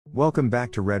Welcome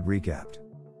back to Red Recapped.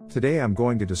 Today I'm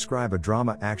going to describe a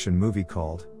drama action movie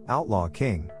called Outlaw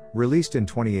King, released in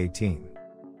 2018.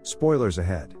 Spoilers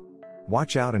ahead.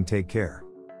 Watch out and take care.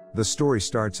 The story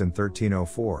starts in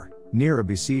 1304, near a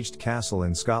besieged castle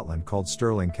in Scotland called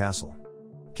Stirling Castle.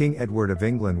 King Edward of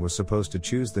England was supposed to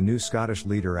choose the new Scottish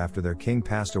leader after their king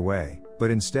passed away,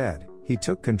 but instead, he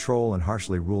took control and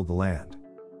harshly ruled the land.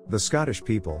 The Scottish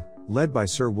people, led by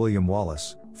Sir William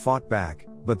Wallace, fought back,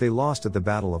 but they lost at the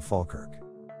Battle of Falkirk.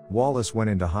 Wallace went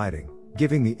into hiding,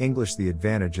 giving the English the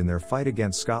advantage in their fight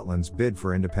against Scotland's bid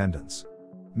for independence.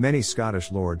 Many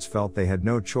Scottish lords felt they had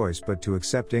no choice but to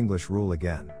accept English rule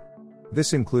again.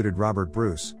 This included Robert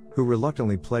Bruce, who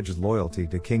reluctantly pledged loyalty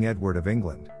to King Edward of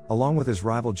England, along with his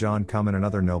rival John Comyn and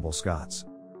other noble Scots.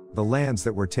 The lands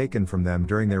that were taken from them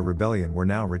during their rebellion were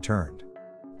now returned.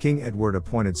 King Edward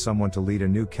appointed someone to lead a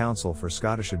new council for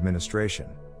Scottish administration,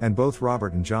 and both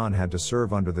Robert and John had to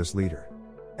serve under this leader.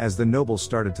 As the nobles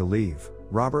started to leave,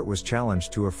 Robert was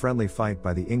challenged to a friendly fight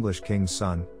by the English king's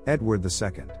son, Edward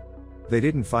II. They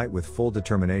didn't fight with full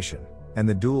determination, and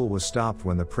the duel was stopped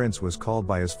when the prince was called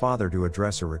by his father to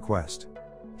address a request.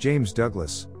 James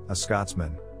Douglas, a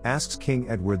Scotsman, asks King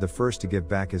Edward I to give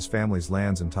back his family's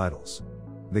lands and titles.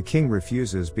 The king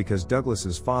refuses because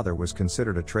Douglas's father was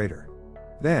considered a traitor.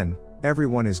 Then,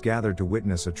 everyone is gathered to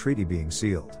witness a treaty being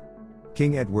sealed.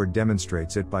 King Edward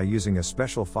demonstrates it by using a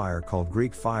special fire called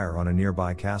Greek fire on a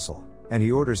nearby castle, and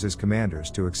he orders his commanders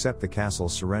to accept the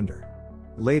castle's surrender.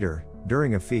 Later,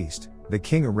 during a feast, the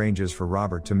king arranges for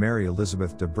Robert to marry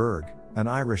Elizabeth de Burgh, an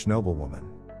Irish noblewoman.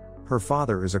 Her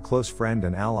father is a close friend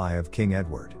and ally of King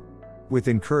Edward. With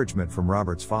encouragement from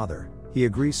Robert's father, he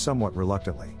agrees somewhat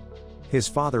reluctantly. His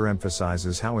father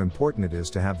emphasizes how important it is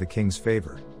to have the king's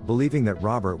favor, believing that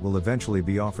Robert will eventually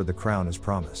be offered the crown as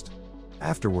promised.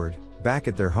 Afterward, back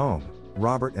at their home,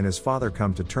 Robert and his father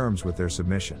come to terms with their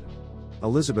submission.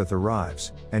 Elizabeth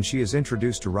arrives, and she is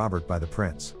introduced to Robert by the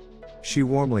prince. She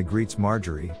warmly greets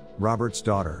Marjorie, Robert's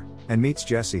daughter, and meets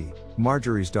Jessie,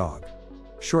 Marjorie's dog.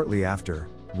 Shortly after,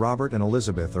 Robert and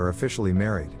Elizabeth are officially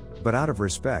married, but out of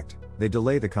respect, they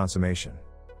delay the consummation.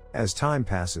 As time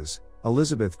passes,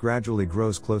 Elizabeth gradually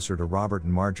grows closer to Robert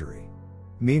and Marjorie.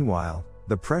 Meanwhile,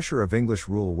 the pressure of English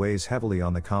rule weighs heavily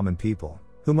on the common people,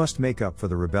 who must make up for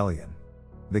the rebellion.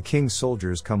 The king's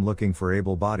soldiers come looking for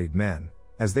able-bodied men,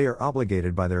 as they are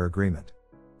obligated by their agreement.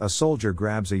 A soldier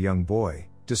grabs a young boy,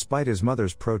 despite his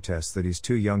mother's protests that he's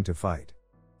too young to fight.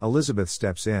 Elizabeth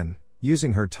steps in,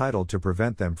 using her title to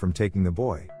prevent them from taking the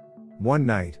boy. One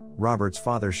night, Robert's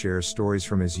father shares stories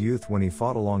from his youth when he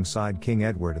fought alongside King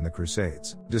Edward in the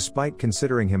Crusades. Despite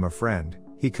considering him a friend,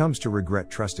 he comes to regret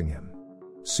trusting him.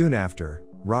 Soon after,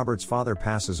 Robert's father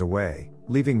passes away,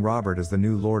 leaving Robert as the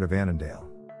new Lord of Annandale.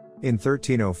 In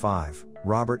 1305,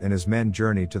 Robert and his men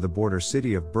journey to the border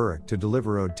city of Berwick to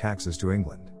deliver owed taxes to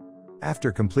England.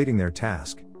 After completing their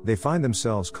task, they find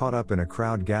themselves caught up in a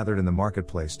crowd gathered in the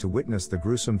marketplace to witness the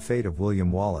gruesome fate of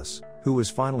William Wallace, who was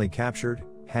finally captured,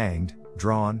 hanged,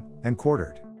 drawn, and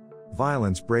quartered.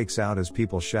 Violence breaks out as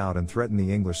people shout and threaten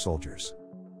the English soldiers.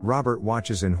 Robert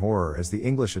watches in horror as the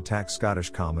English attack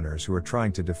Scottish commoners who are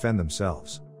trying to defend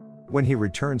themselves. When he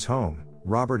returns home,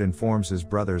 Robert informs his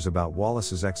brothers about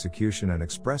Wallace's execution and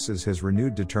expresses his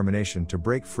renewed determination to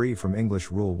break free from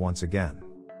English rule once again.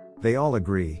 They all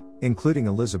agree, including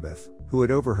Elizabeth, who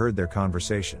had overheard their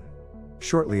conversation.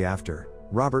 Shortly after,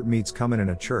 Robert meets Comyn in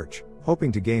a church,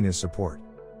 hoping to gain his support.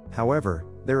 However,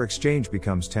 their exchange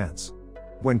becomes tense.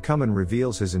 When Comyn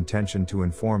reveals his intention to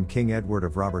inform King Edward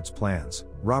of Robert's plans,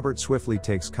 Robert swiftly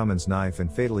takes Comyn's knife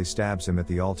and fatally stabs him at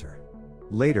the altar.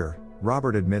 Later,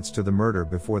 Robert admits to the murder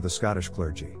before the Scottish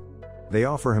clergy. They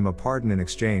offer him a pardon in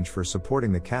exchange for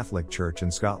supporting the Catholic Church in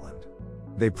Scotland.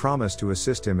 They promise to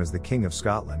assist him as the King of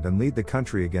Scotland and lead the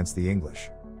country against the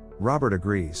English. Robert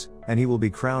agrees, and he will be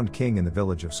crowned king in the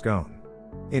village of Scone.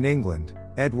 In England,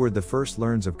 Edward I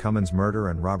learns of Comyn's murder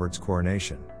and Robert's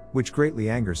coronation, which greatly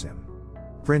angers him.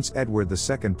 Prince Edward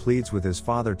II pleads with his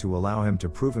father to allow him to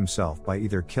prove himself by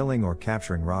either killing or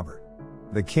capturing Robert.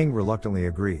 The king reluctantly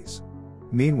agrees.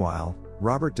 Meanwhile,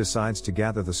 Robert decides to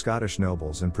gather the Scottish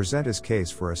nobles and present his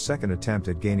case for a second attempt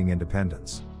at gaining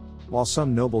independence. While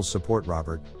some nobles support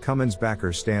Robert, Comyn's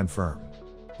backers stand firm.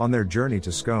 On their journey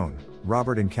to Scone,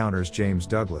 Robert encounters James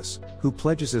Douglas, who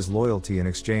pledges his loyalty in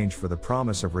exchange for the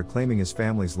promise of reclaiming his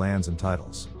family's lands and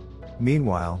titles.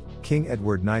 Meanwhile, King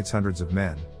Edward knights hundreds of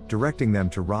men, directing them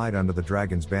to ride under the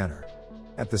dragon's banner.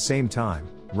 At the same time,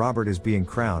 Robert is being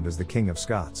crowned as the King of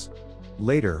Scots.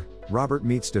 Later, Robert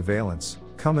meets de Valence,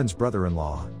 Comyn's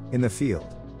brother-in-law, in the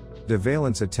field. De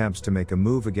Valence attempts to make a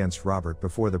move against Robert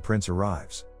before the prince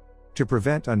arrives. To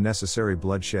prevent unnecessary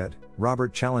bloodshed,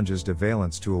 Robert challenges de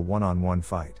Valence to a one-on-one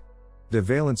fight. De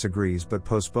Valence agrees but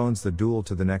postpones the duel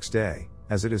to the next day,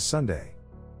 as it is Sunday.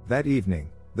 That evening,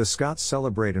 the Scots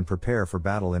celebrate and prepare for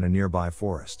battle in a nearby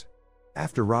forest.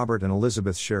 After Robert and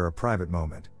Elizabeth share a private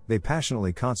moment, they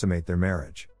passionately consummate their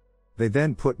marriage. They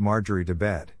then put Marjorie to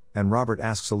bed, and Robert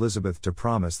asks Elizabeth to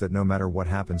promise that no matter what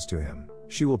happens to him,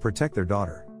 she will protect their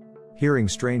daughter. Hearing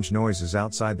strange noises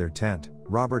outside their tent,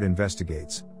 Robert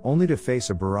investigates, only to face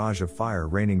a barrage of fire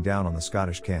raining down on the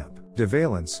Scottish camp. De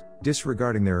Valence,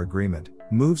 disregarding their agreement,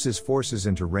 moves his forces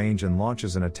into range and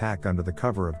launches an attack under the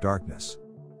cover of darkness.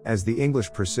 As the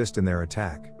English persist in their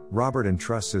attack, Robert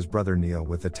entrusts his brother Neil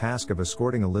with the task of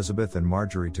escorting Elizabeth and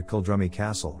Marjorie to Kildrummy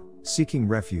Castle, seeking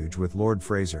refuge with Lord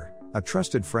Fraser, a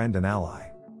trusted friend and ally.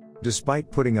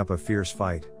 Despite putting up a fierce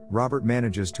fight, Robert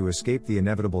manages to escape the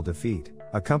inevitable defeat,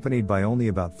 accompanied by only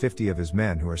about 50 of his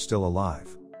men who are still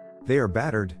alive. They are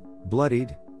battered,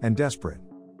 bloodied, and desperate.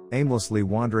 Aimlessly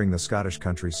wandering the Scottish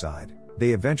countryside,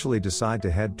 they eventually decide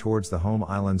to head towards the home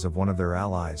islands of one of their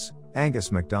allies,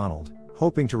 Angus MacDonald,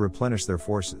 hoping to replenish their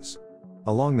forces.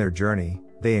 Along their journey,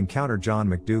 they encounter John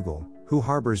MacDougall, who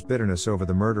harbors bitterness over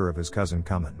the murder of his cousin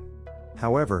Cummin.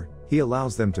 However, he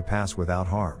allows them to pass without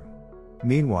harm.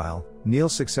 Meanwhile, Neil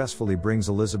successfully brings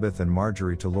Elizabeth and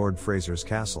Marjorie to Lord Fraser's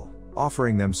castle,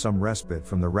 offering them some respite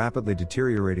from the rapidly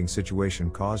deteriorating situation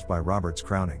caused by Robert's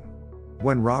crowning.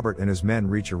 When Robert and his men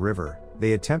reach a river,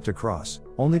 they attempt to cross,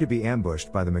 only to be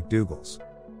ambushed by the MacDougalls.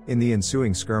 In the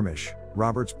ensuing skirmish,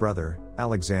 Robert's brother,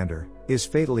 Alexander, is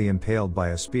fatally impaled by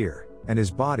a spear, and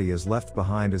his body is left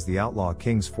behind as the Outlaw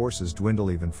King's forces dwindle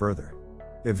even further.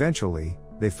 Eventually,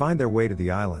 they find their way to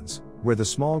the islands, where the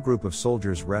small group of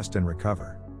soldiers rest and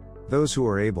recover. Those who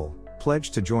are able,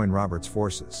 pledge to join Robert's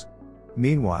forces.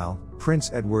 Meanwhile,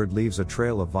 Prince Edward leaves a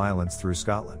trail of violence through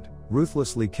Scotland,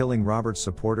 ruthlessly killing Robert's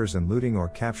supporters and looting or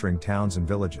capturing towns and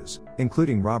villages,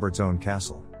 including Robert's own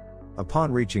castle.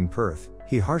 Upon reaching Perth,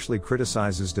 he harshly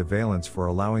criticizes de Valence for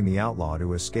allowing the outlaw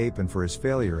to escape and for his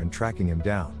failure in tracking him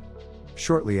down.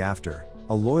 Shortly after,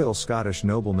 a loyal Scottish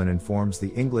nobleman informs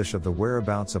the English of the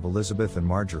whereabouts of Elizabeth and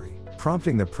Marjorie,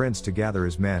 prompting the prince to gather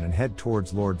his men and head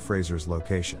towards Lord Fraser's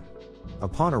location.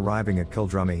 Upon arriving at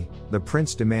Kildrummy, the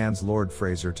prince demands Lord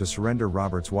Fraser to surrender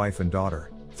Robert's wife and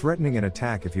daughter, threatening an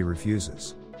attack if he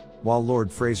refuses. While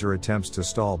Lord Fraser attempts to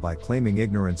stall by claiming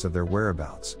ignorance of their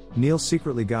whereabouts, Neil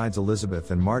secretly guides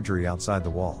Elizabeth and Marjorie outside the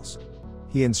walls.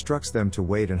 He instructs them to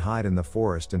wait and hide in the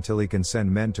forest until he can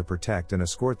send men to protect and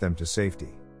escort them to safety.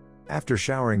 After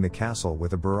showering the castle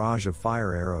with a barrage of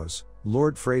fire arrows,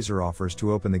 Lord Fraser offers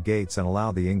to open the gates and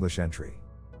allow the English entry.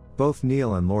 Both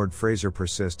Neil and Lord Fraser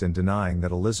persist in denying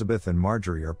that Elizabeth and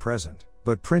Marjorie are present,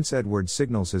 but Prince Edward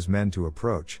signals his men to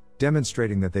approach,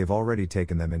 demonstrating that they've already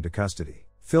taken them into custody.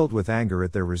 Filled with anger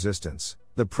at their resistance,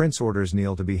 the prince orders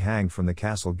Neil to be hanged from the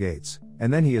castle gates,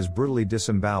 and then he is brutally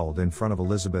disemboweled in front of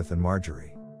Elizabeth and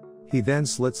Marjorie. He then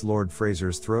slits Lord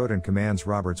Fraser's throat and commands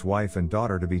Robert's wife and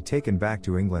daughter to be taken back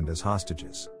to England as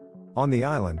hostages. On the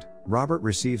island, Robert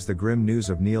receives the grim news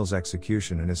of Neil's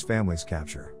execution and his family's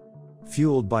capture.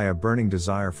 Fueled by a burning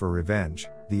desire for revenge,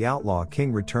 the Outlaw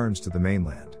King returns to the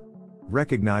mainland.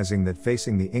 Recognizing that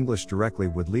facing the English directly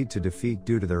would lead to defeat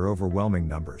due to their overwhelming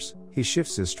numbers, he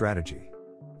shifts his strategy.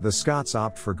 The Scots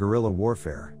opt for guerrilla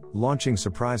warfare, launching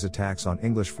surprise attacks on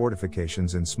English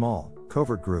fortifications in small,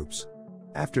 covert groups.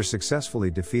 After successfully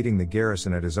defeating the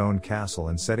garrison at his own castle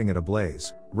and setting it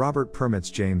ablaze, Robert permits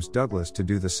James Douglas to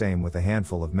do the same with a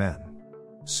handful of men.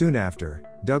 Soon after,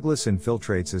 Douglas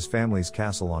infiltrates his family's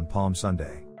castle on Palm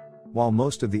Sunday. While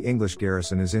most of the English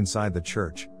garrison is inside the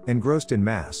church, engrossed in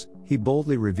mass, he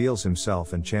boldly reveals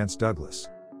himself and chants Douglas.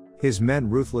 His men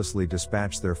ruthlessly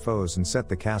dispatch their foes and set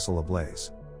the castle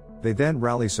ablaze. They then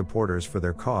rally supporters for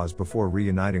their cause before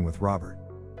reuniting with Robert.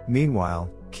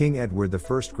 Meanwhile, King Edward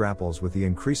I grapples with the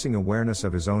increasing awareness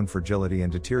of his own fragility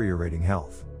and deteriorating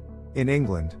health. In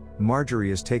England,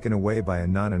 Marjorie is taken away by a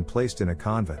nun and placed in a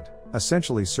convent,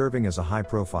 essentially serving as a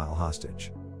high-profile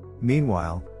hostage.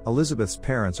 Meanwhile, Elizabeth's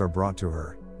parents are brought to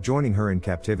her, joining her in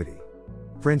captivity.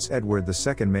 Prince Edward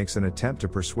II makes an attempt to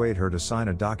persuade her to sign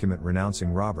a document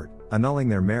renouncing Robert, annulling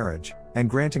their marriage, and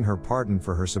granting her pardon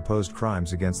for her supposed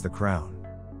crimes against the crown.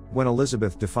 When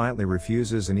Elizabeth defiantly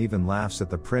refuses and even laughs at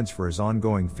the prince for his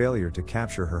ongoing failure to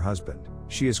capture her husband,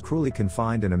 she is cruelly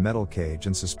confined in a metal cage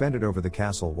and suspended over the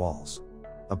castle walls.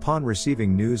 Upon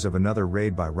receiving news of another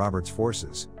raid by Robert's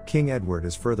forces, King Edward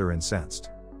is further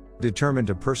incensed. Determined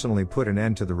to personally put an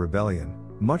end to the rebellion,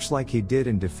 much like he did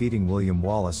in defeating William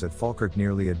Wallace at Falkirk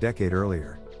nearly a decade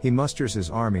earlier, he musters his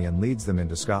army and leads them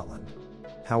into Scotland.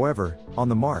 However, on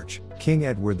the march, King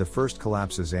Edward I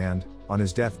collapses and, On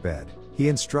his deathbed, he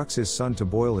instructs his son to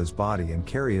boil his body and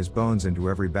carry his bones into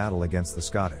every battle against the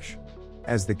Scottish.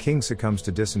 As the king succumbs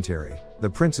to dysentery, the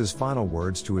prince's final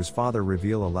words to his father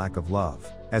reveal a lack of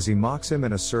love, as he mocks him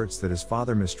and asserts that his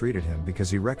father mistreated him because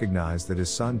he recognized that his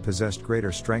son possessed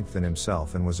greater strength than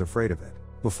himself and was afraid of it.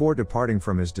 Before departing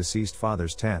from his deceased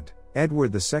father's tent,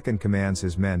 Edward II commands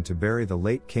his men to bury the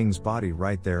late king's body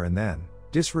right there and then,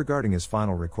 disregarding his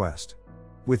final request.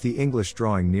 With the English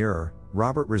drawing nearer,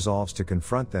 Robert resolves to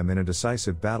confront them in a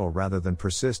decisive battle rather than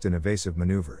persist in evasive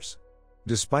maneuvers.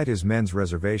 Despite his men's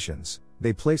reservations,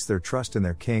 they place their trust in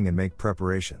their king and make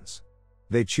preparations.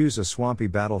 They choose a swampy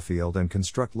battlefield and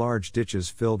construct large ditches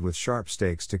filled with sharp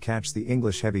stakes to catch the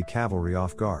English heavy cavalry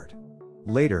off guard.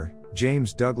 Later,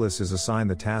 James Douglas is assigned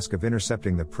the task of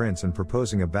intercepting the prince and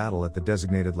proposing a battle at the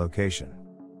designated location.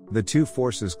 The two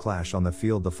forces clash on the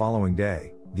field the following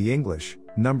day. The English,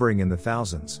 numbering in the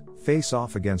thousands, face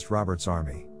off against Robert's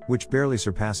army, which barely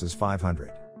surpasses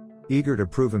 500. Eager to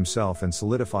prove himself and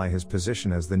solidify his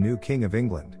position as the new King of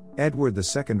England, Edward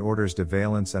II orders De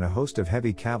Valence and a host of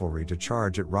heavy cavalry to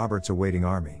charge at Robert's awaiting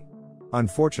army.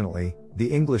 Unfortunately,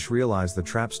 the English realize the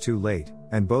traps too late,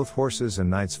 and both horses and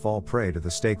knights fall prey to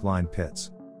the stake-lined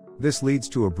pits. This leads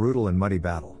to a brutal and muddy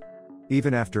battle.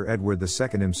 Even after Edward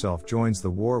II himself joins the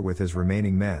war with his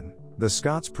remaining men, the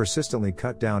Scots persistently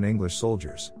cut down English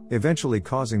soldiers, eventually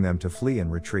causing them to flee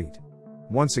and retreat.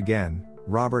 Once again,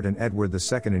 Robert and Edward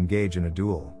II engage in a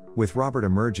duel, with Robert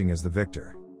emerging as the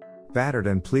victor. Battered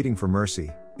and pleading for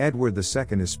mercy, Edward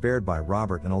II is spared by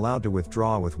Robert and allowed to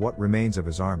withdraw with what remains of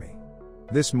his army.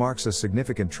 This marks a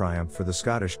significant triumph for the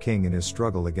Scottish king in his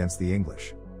struggle against the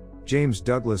English. James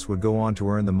Douglas would go on to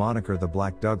earn the moniker the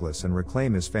Black Douglas and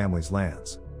reclaim his family's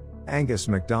lands. Angus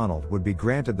MacDonald would be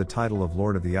granted the title of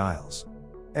Lord of the Isles.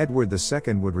 Edward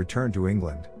II would return to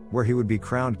England, where he would be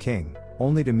crowned king,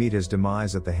 only to meet his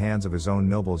demise at the hands of his own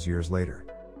nobles years later.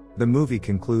 The movie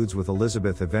concludes with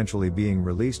Elizabeth eventually being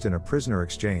released in a prisoner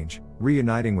exchange,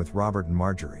 reuniting with Robert and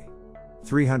Marjorie.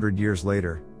 300 years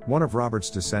later, one of Robert's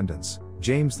descendants,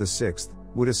 James VI,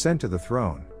 would ascend to the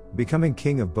throne, becoming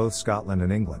king of both Scotland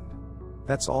and England.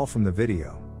 That's all from the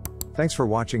video. Thanks for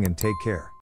watching and take care.